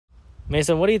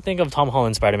Mason, what do you think of Tom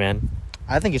Holland's Spider-Man?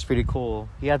 I think it's pretty cool.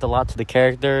 He adds a lot to the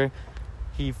character.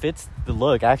 He fits the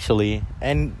look, actually.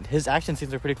 And his action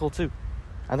scenes are pretty cool, too.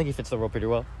 I think he fits the role pretty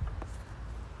well.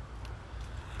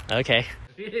 Okay.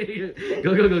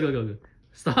 Go.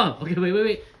 Stop. Okay,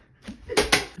 wait.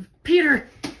 Peter!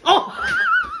 Oh!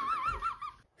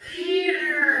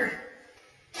 Peter!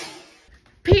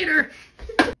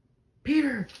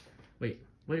 Wait,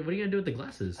 what are you gonna do with the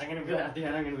glasses? I'm gonna be like, at the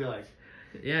end, I'm gonna be like...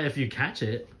 Yeah, if you catch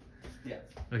it. Yeah.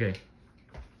 Okay.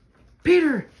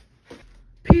 Peter!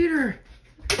 Peter!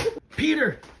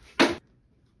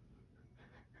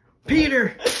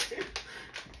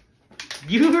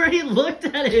 You already looked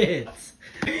at it!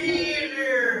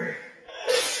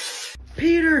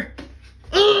 Peter!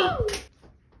 Oh!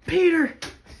 Peter!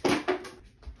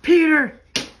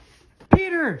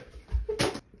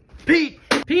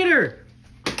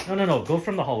 No, go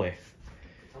from the hallway.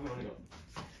 I'm gonna go.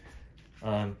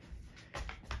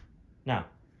 Now.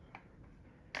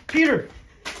 Peter!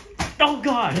 Oh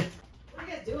god! What are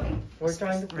you guys doing? We're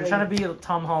trying to be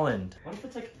Tom Holland. What if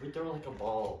it's like, we throw like a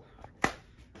ball?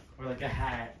 Or like a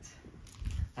hat.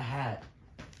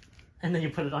 And then you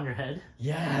put it on your head?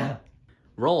 Yeah.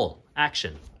 Roll.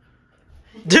 Action.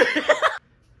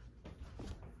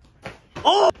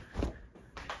 Oh!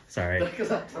 Sorry.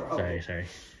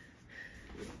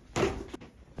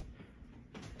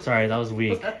 Sorry, that was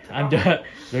weak. I'm done.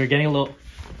 They're getting a little...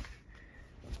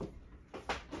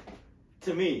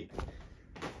 To me.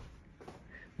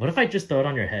 What if I just throw it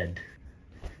on your head?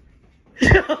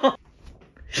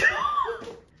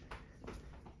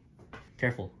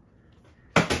 Careful.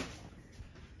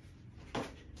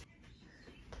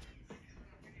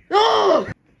 No!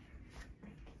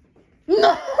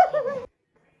 No!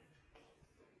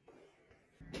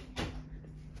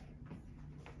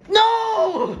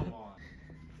 No!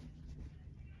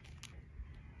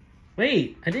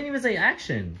 Wait, I didn't even say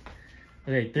action.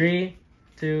 Okay, 3,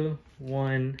 2,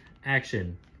 1,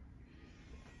 action.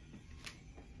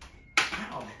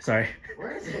 Ow. Sorry.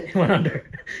 Where is it? It went under.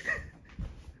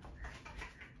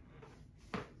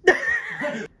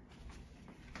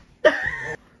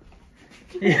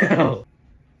 Yo.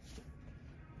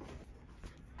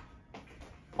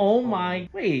 Oh my.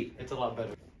 Wait. It's a lot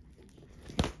better.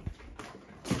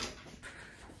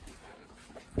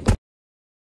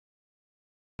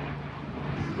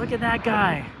 Look at that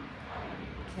guy.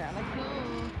 Kinda cool.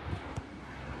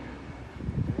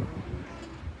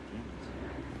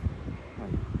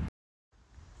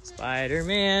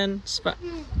 Spider-Man.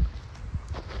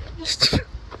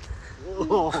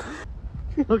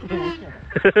 Okay.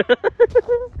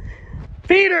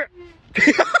 Peter!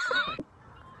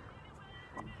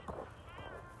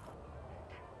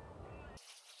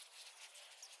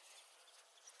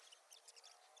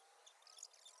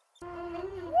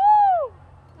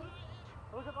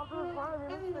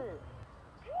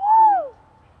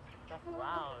 That's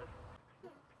loud.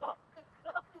 Stop.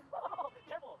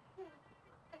 Careful.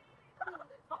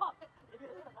 Stop.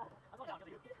 I'm not gonna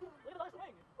do it. Look at that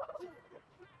swing.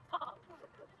 Stop.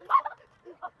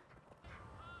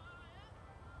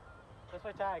 Let's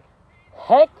play tag.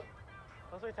 Heck!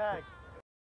 Let's play tag.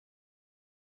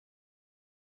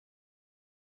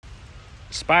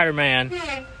 Spider-Man.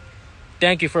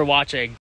 Thank you for watching.